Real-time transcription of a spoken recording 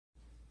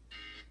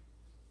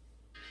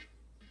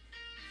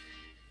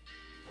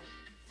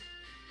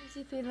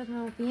1, 2, 3, Love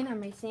Alpine.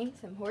 I'm racing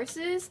some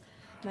horses.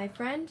 My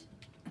friend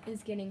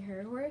is getting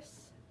her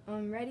horse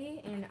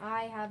ready, and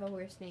I have a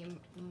horse named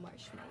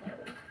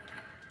Marshmallow.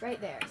 Right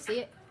there. See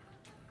it?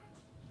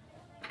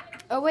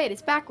 Oh, wait,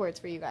 it's backwards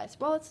for you guys.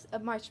 Well, it's a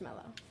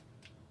marshmallow.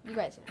 You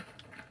guys know.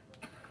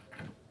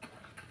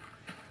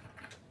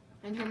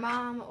 And her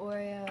mom,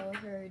 Oreo,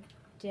 her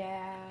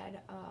dad,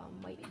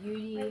 White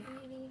Beauty.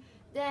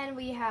 Then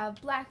we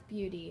have Black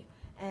Beauty,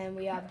 and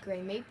we have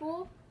Gray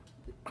Maple.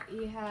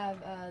 We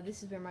have,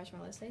 this is where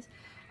Marshmallow stays.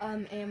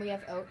 And we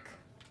have Oak.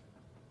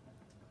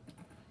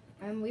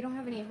 We don't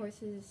have any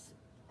horses,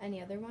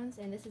 any other ones,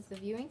 and this is the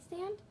viewing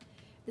stand.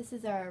 This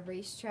is our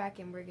racetrack,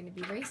 and we're going to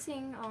be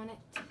racing on it.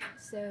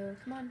 So,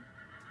 come on.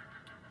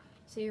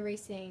 So you're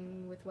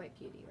racing with White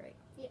Beauty, right?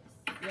 Yes.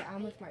 Yeah,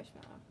 I'm with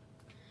Marshmallow.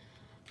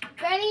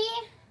 Ready?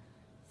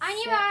 On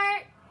your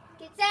mark.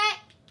 Get set.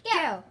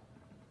 Go.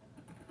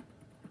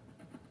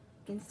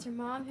 Against her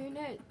mom, who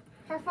knows?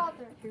 Her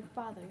father. Her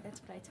father,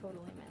 that's what I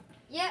totally meant.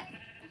 Yep.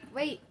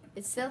 Wait,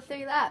 it's still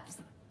 3 laps.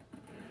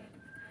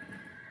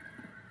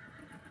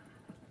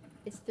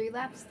 It's 3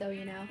 laps though,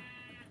 you know.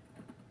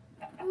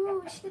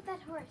 Ooh, we should get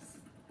that horse.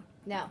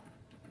 No.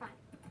 Fine.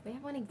 We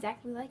have one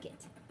exactly like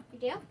it. You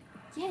do?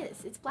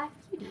 Yes, it's Black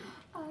Beauty.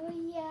 Oh,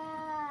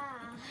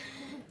 yeah.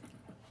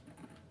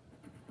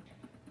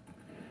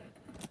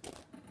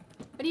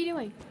 What are you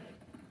doing?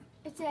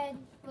 It said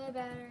low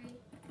battery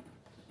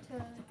to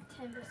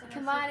 10%.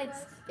 Come on,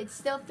 it's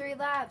still 3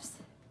 laps.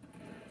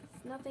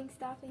 There's nothing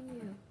stopping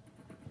you.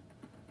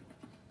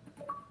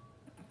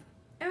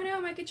 Oh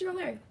no, my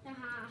controller.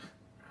 Uh-huh.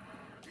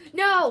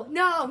 No,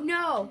 no,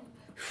 no.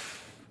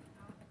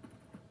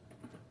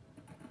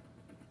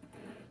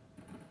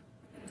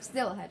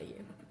 Still ahead of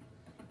you.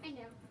 I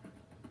know.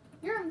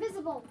 You're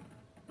invisible.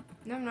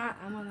 No, I'm not.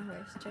 I'm on the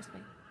horse. Trust me.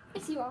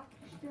 Yes, you are.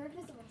 You're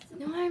invisible.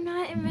 No, I'm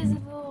not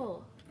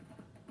invisible.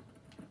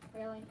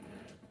 Really?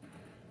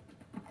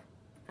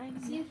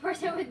 I'm See the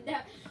person with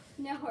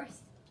no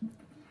horse.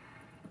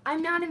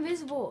 I'm not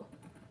invisible.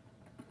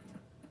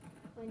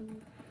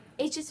 When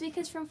It's just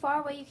because from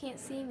far away you can't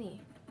see me.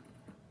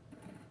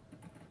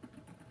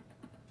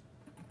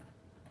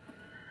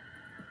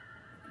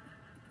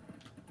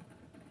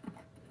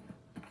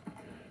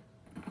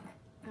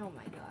 Oh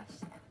my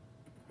gosh.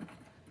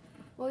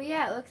 Well,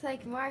 yeah, it looks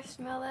like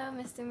Marshmallow,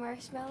 Mr.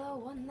 Marshmallow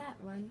won that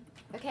one.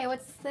 Okay,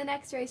 what's the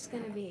next race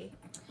gonna be?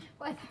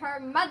 with her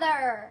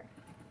mother.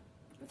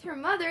 With her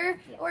mother?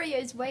 Yes.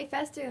 Oreo is way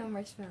faster than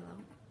Marshmallow.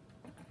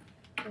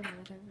 Or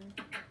whatever.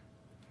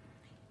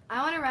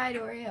 I want to ride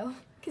Oreo,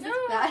 because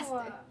it's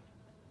faster.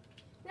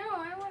 No,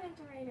 I wanted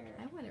to ride her.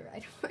 I want to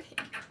ride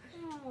Oreo.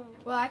 No.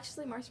 Well,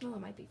 actually, Marshmallow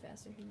might be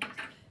faster. Who knows?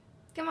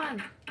 Come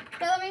on.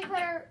 But let me put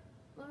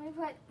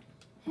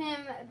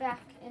him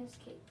back in his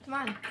cage. Come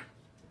on.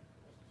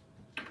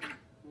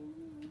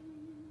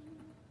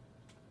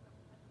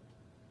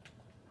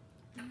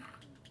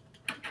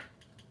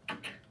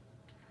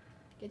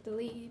 Get the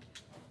lead.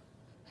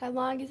 How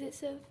long is it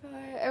so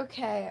far?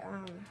 Okay,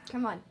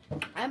 come on.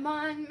 I'm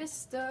on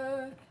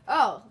Mr.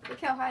 Oh, look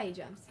how high he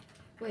jumps.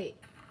 Wait.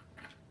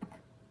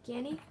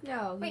 Can he?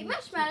 No. Wait, he-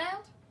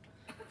 Marshmallow?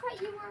 I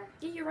thought you were.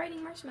 Yeah, you're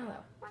riding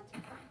Marshmallow. What?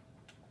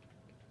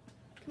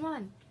 Come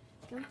on.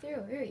 Come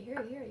through. Hurry,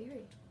 hurry, hurry,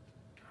 hurry.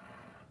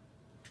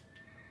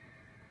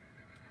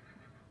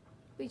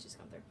 Please just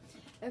come through.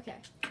 Okay.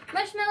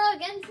 Marshmallow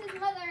against his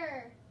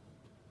mother.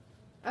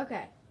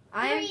 Okay.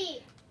 I'm...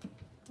 3.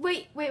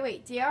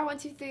 Wait.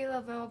 DR123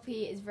 Love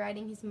MLP is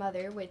riding his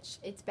mother, which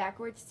it's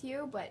backwards to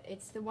you, but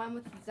it's the one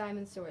with the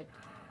diamond sword.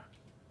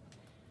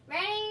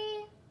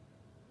 Ready?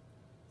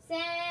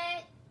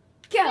 Set.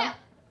 Go!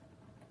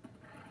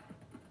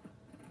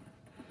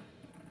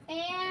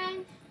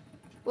 And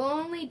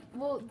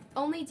We'll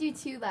only do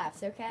 2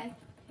 laps, okay?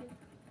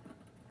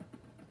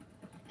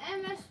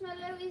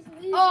 Marshmallow is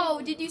losing.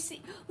 Oh, did you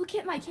see? Look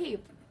at my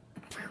cape.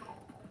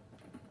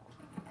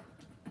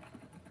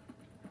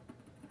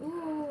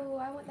 Ooh,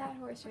 I want that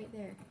horse right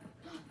there.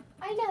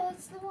 I know,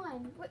 that's the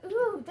one. Wait,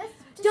 ooh, that's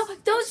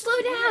just, Don't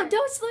slow down. weird.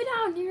 Don't slow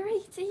down. You're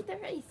right. See the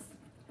race.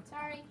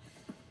 Sorry.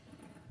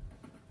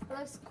 It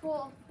looks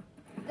cool.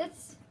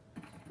 That's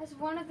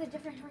one of the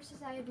different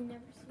horses I have never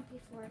seen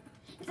before.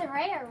 It's a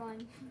rare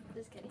one.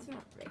 Just kidding. It's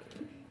not rare.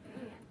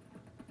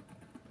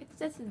 Yeah. It's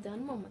just a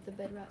done one with a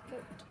bedrock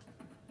coat.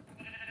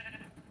 Look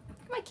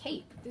at my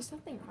cape. There's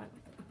something wrong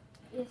with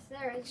it. Yes,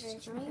 there is. very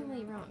Extremely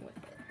something wrong with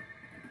it.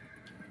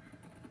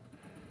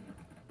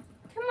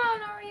 Come on,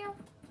 Oreo.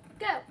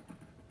 Go.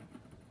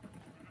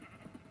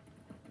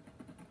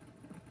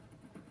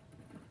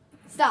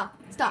 Stop.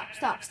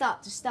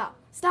 Just stop.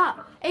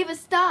 Stop. Ava,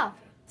 stop.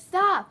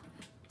 Stop.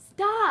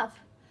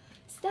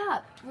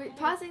 We're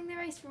pausing the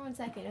race for 1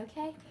 second,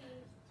 okay?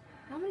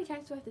 How many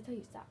times do I have to tell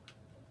you stop?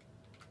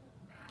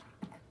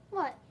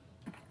 What?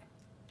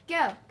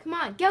 Go. Come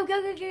on. Go.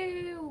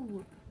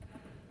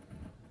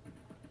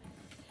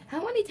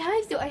 How many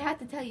times do I have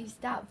to tell you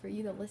stop for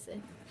you to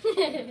listen?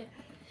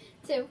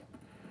 2.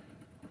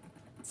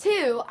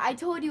 2, I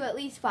told you at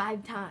least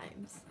 5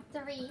 times.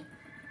 3.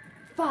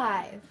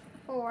 5.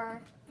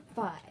 4.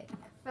 5,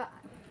 5,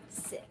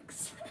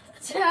 6.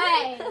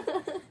 Dang.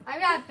 I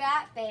got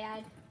that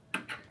bad.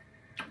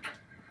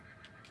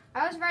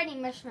 I was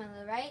writing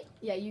marshmallow, right?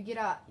 Yeah, you get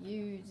up.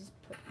 You just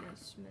put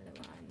marshmallow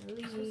on.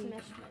 This was Leave.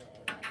 marshmallow.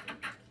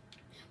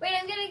 Wait,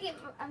 I'm gonna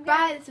get.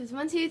 Bye. This was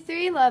 1, 2,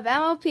 3. Love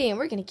MLP, and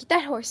we're gonna get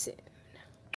that horse soon.